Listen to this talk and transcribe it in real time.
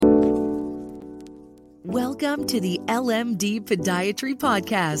Welcome to the LMD Podiatry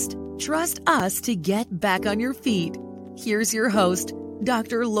Podcast. Trust us to get back on your feet. Here's your host,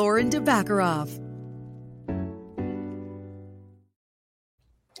 Dr. Lauren Dabakaroff.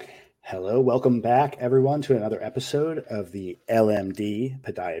 Hello, welcome back, everyone, to another episode of the LMD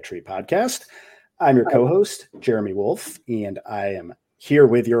Podiatry Podcast. I'm your co-host, Jeremy Wolf, and I am here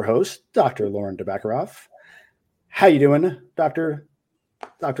with your host, Dr. Lauren Dabakaroff. How you doing, Dr.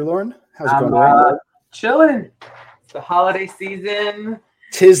 Lauren? How's it going today? Chilling. It's the holiday season.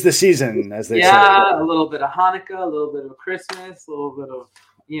 'Tis the season, as they say. Yeah, a little bit of Hanukkah, a little bit of Christmas, a little bit of,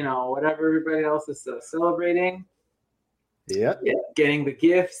 whatever everybody else is celebrating. Yeah. Getting the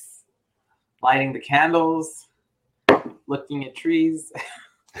gifts, lighting the candles, looking at trees.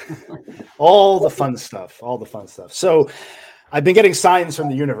 all the fun stuff. So I've been getting signs from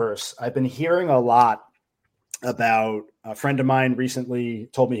the universe. I've been hearing a lot about a friend of mine recently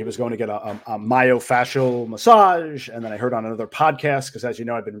told me he was going to get a myofascial massage. And then I heard on another podcast, because as you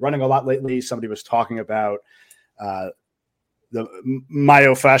know, I've been running a lot lately. Somebody was talking about the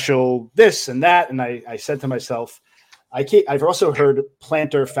myofascial this and that. And I said to myself, I've also heard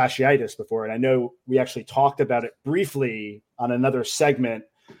plantar fasciitis before. And I know we actually talked about it briefly on another segment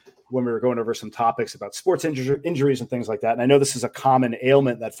when we were going over some topics about sports injuries and things like that. And I know this is a common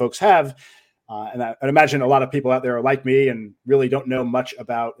ailment that folks have. And I imagine a lot of people out there are like me and really don't know much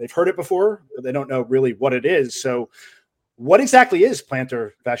about, they've heard it before, but they don't know really what it is. So what exactly is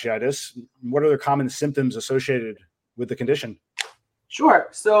plantar fasciitis? What are the common symptoms associated with the condition? Sure.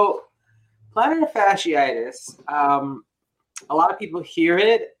 So plantar fasciitis, a lot of people hear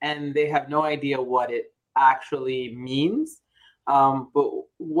it and they have no idea what it actually means. But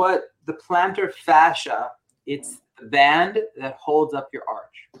what the plantar fascia, it's the band that holds up your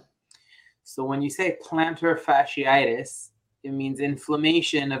arch. So when you say plantar fasciitis, it means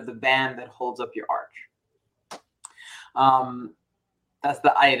inflammation of the band that holds up your arch. That's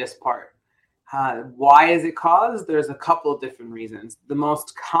the itis part. Why is it caused? There's a couple of different reasons. The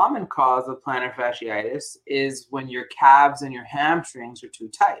most common cause of plantar fasciitis is when your calves and your hamstrings are too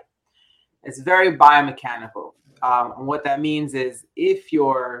tight. It's very biomechanical. And what that means is if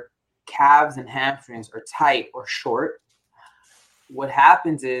your calves and hamstrings are tight or short, what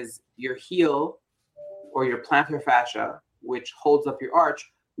happens is your heel or your plantar fascia, which holds up your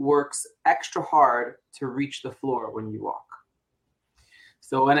arch, works extra hard to reach the floor when you walk.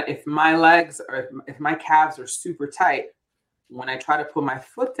 So if my legs or if my calves are super tight, when I try to put my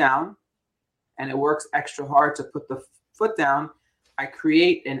foot down and it works extra hard to put the foot down, I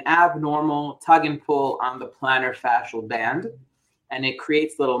create an abnormal tug and pull on the plantar fascial band, and it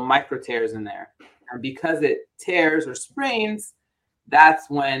creates little micro tears in there. And because it tears or sprains, that's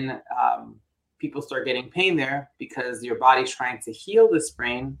when people start getting pain there, because your body's trying to heal the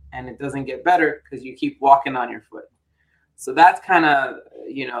sprain and it doesn't get better because you keep walking on your foot. So that's kind of,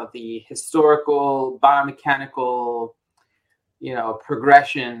 the historical, biomechanical,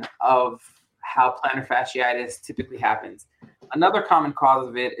 progression of how plantar fasciitis typically happens. Another common cause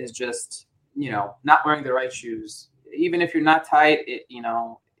of it is just, not wearing the right shoes. Even if you're not tight,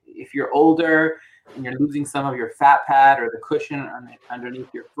 if you're older, and you're losing some of your fat pad or the cushion underneath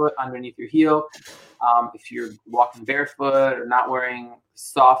your foot, underneath your heel. If you're walking barefoot or not wearing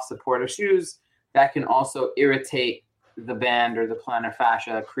soft supportive shoes, that can also irritate the band or the plantar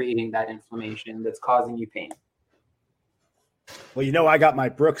fascia, creating that inflammation that's causing you pain. Well, I got my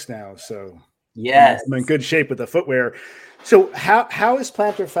Brooks now, so yes, I'm in good shape with the footwear. So how is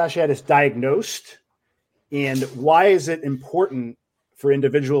plantar fasciitis diagnosed, and why is it important for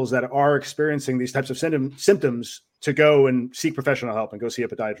individuals that are experiencing these types of symptoms to go and seek professional help and go see a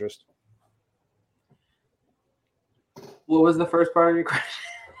podiatrist? What was the first part of your question?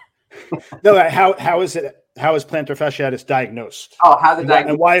 No, how is plantar fasciitis diagnosed? Oh, how's it diagnosed?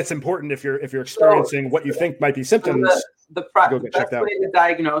 And why it's important if you're experiencing what you think might be symptoms. The best way to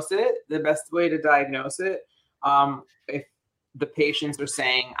diagnose it, if the patients are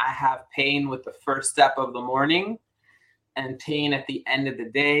saying, I have pain with the first step of the morning and pain at the end of the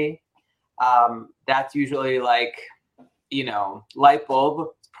day, that's usually light bulb.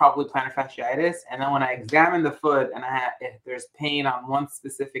 It's probably plantar fasciitis. And then when I examine the foot and if there's pain on one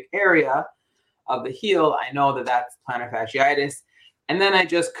specific area of the heel, I know that that's plantar fasciitis. And then I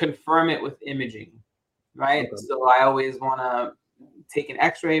just confirm it with imaging, right? Okay. So I always want to take an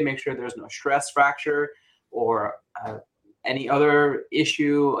x-ray, make sure there's no stress fracture or any other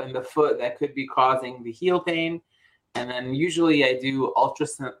issue in the foot that could be causing the heel pain. And then usually I do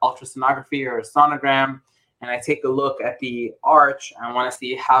ultrasonography or a sonogram, and I take a look at the arch. I want to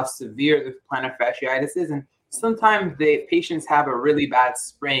see how severe the plantar fasciitis is. And sometimes the patients have a really bad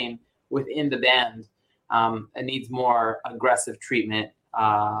sprain within the band. It needs more aggressive treatment,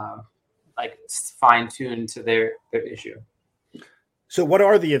 like fine-tuned to their issue. So what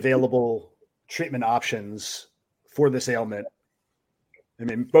are the available treatment options for this ailment? I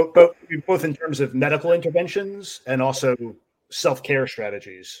mean, both in terms of medical interventions and also self-care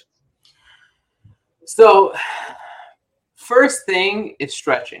strategies. So first thing is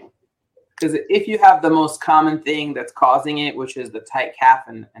stretching. Because if you have the most common thing that's causing it, which is the tight calf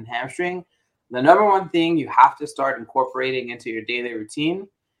and hamstring, the number one thing you have to start incorporating into your daily routine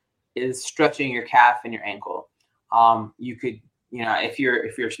is stretching your calf and your ankle. You could, if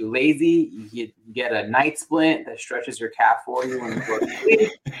you're too lazy, you get a night splint that stretches your calf for you when you go to sleep.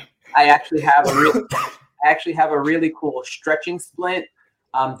 I actually have a really cool stretching splint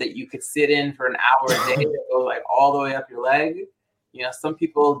that you could sit in for an hour a day that goes like all the way up your leg. Some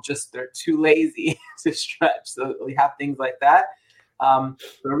people they're too lazy to stretch. So we have things like that. But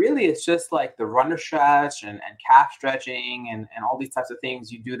really it's just like the runner stretch and calf stretching and all these types of things.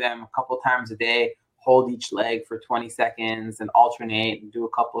 You do them a couple times a day, hold each leg for 20 seconds and alternate and do a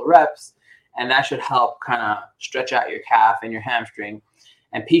couple of reps. And that should help kind of stretch out your calf and your hamstring.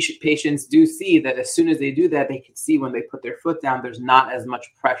 And patients do see that as soon as they do that, they can see when they put their foot down, there's not as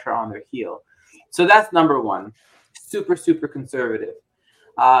much pressure on their heel. So that's number one. Super, super conservative.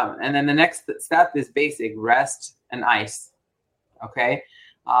 And then the next step is basic rest and ice. Okay.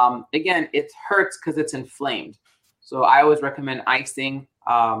 Again, it hurts because it's inflamed. So I always recommend icing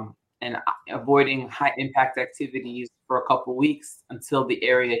and avoiding high impact activities for a couple weeks until the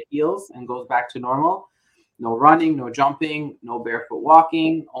area heals and goes back to normal. No running, no jumping, no barefoot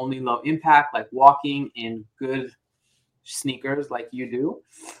walking, only low impact, like walking in good sneakers like you do.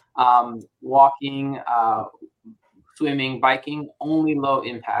 Walking, swimming, biking, only low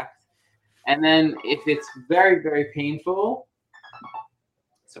impact. And then if it's very, very painful,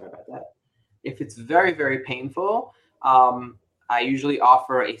 sorry about that. If it's very, very painful, I usually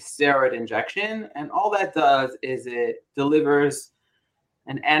offer a steroid injection. And all that does is it delivers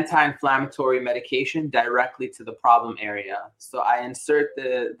an anti-inflammatory medication directly to the problem area. So I insert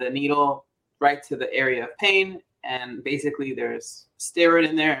the needle right to the area of pain. And basically there's steroid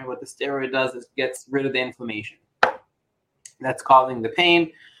in there. And what the steroid does is gets rid of the inflammation that's causing the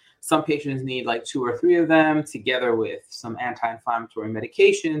pain. Some patients need like 2 or 3 of them together with some anti-inflammatory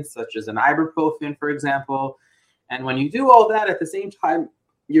medications, such as an ibuprofen, for example. And when you do all that at the same time,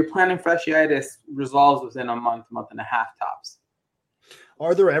 your plantar fasciitis resolves within a month and a half tops.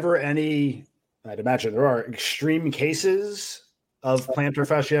 Are there ever any, I'd imagine there are extreme cases of plantar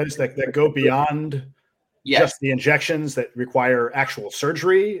fasciitis that go beyond just the injections that require actual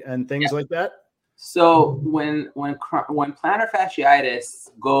surgery and things like that? So when plantar fasciitis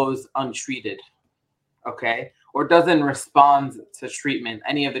goes untreated, okay, or doesn't respond to treatment,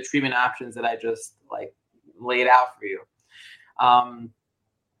 any of the treatment options that I just laid out for you,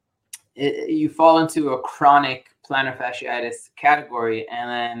 you fall into a chronic plantar fasciitis category, and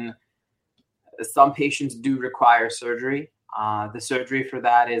then some patients do require surgery. The surgery for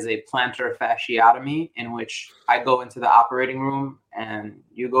that is a plantar fasciotomy, in which I go into the operating room and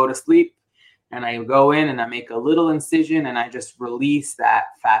you go to sleep. And I go in and I make a little incision and I just release that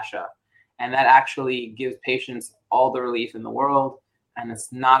fascia. And that actually gives patients all the relief in the world. And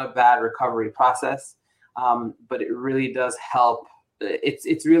it's not a bad recovery process, but it really does help.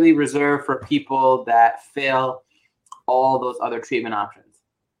 It's really reserved for people that fail all those other treatment options.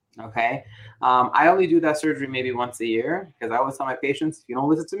 Okay. I only do that surgery maybe once a year because I always tell my patients, if you don't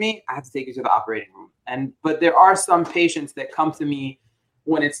listen to me, I have to take you to the operating room. But there are some patients that come to me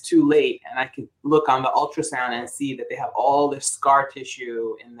when it's too late, and I can look on the ultrasound and see that they have all this scar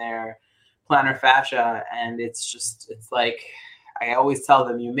tissue in their plantar fascia. And it's like, I always tell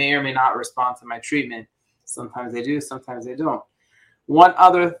them, you may or may not respond to my treatment. Sometimes they do, sometimes they don't. One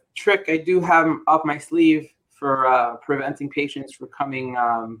other trick I do have up my sleeve for preventing patients from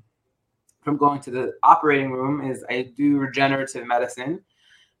going to the operating room is I do regenerative medicine.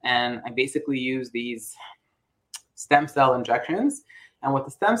 And I basically use these stem cell injections. And what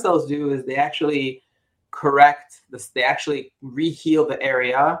the stem cells do is they actually correct this, they actually re-heal the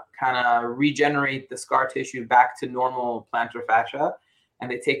area, kind of regenerate the scar tissue back to normal plantar fascia,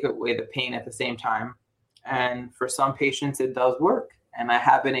 and they take away the pain at the same time. And for some patients, it does work. And I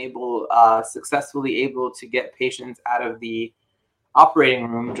have been successfully able to get patients out of the operating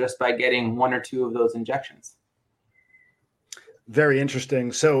room just by getting 1 or 2 of those injections. Very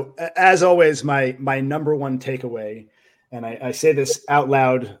interesting. So as always, my number one takeaway, and I say this out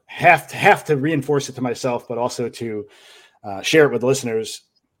loud, have to reinforce it to myself, but also to share it with listeners.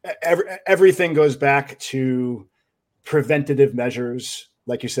 Everything goes back to preventative measures.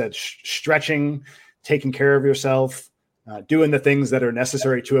 Like you said, stretching, taking care of yourself, doing the things that are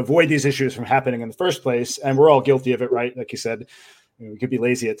necessary to avoid these issues from happening in the first place. And we're all guilty of it, right? Like you said, we could be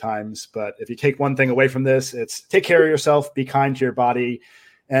lazy at times, but if you take one thing away from this, it's take care of yourself, be kind to your body,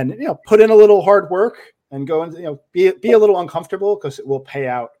 and, put in a little hard work and go and, be a little uncomfortable, because it will pay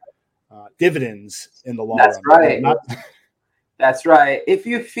out dividends in the long run. That's right. That's right. If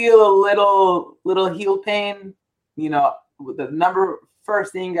you feel a little heel pain, the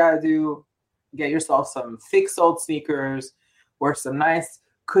first thing you got to do, get yourself some thick soled sneakers or some nice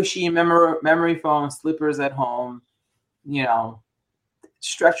cushy memory foam slippers at home,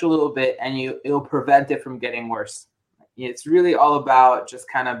 stretch a little bit, and it'll prevent it from getting worse. It's really all about just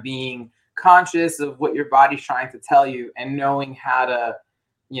kind of being conscious of what your body's trying to tell you and knowing how to,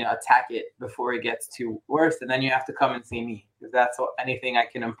 attack it before it gets too worse. And then you have to come and see me, because that's anything I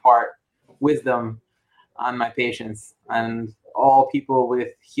can impart wisdom on my patients and all people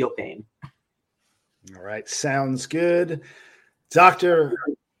with heel pain. All right. Sounds good. Dr.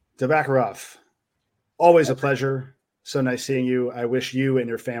 Dabakaroff, always a pleasure. So nice seeing you. I wish you and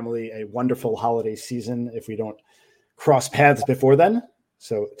your family a wonderful holiday season if we don't cross paths before then.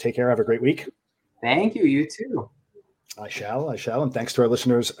 So take care. Have a great week. Thank you. You too. I shall. And thanks to our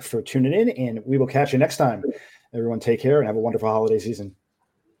listeners for tuning in, and we will catch you next time. Everyone take care and have a wonderful holiday season.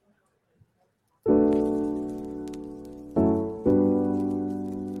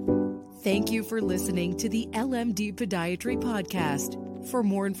 Thank you for listening to the LMD Podiatry podcast. For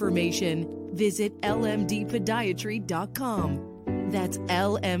more information, visit lmdpodiatry.com. That's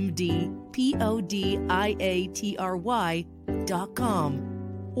lmdpodiatry.com.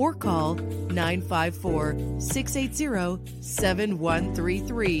 Or call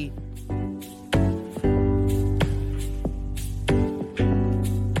 954-680-7133.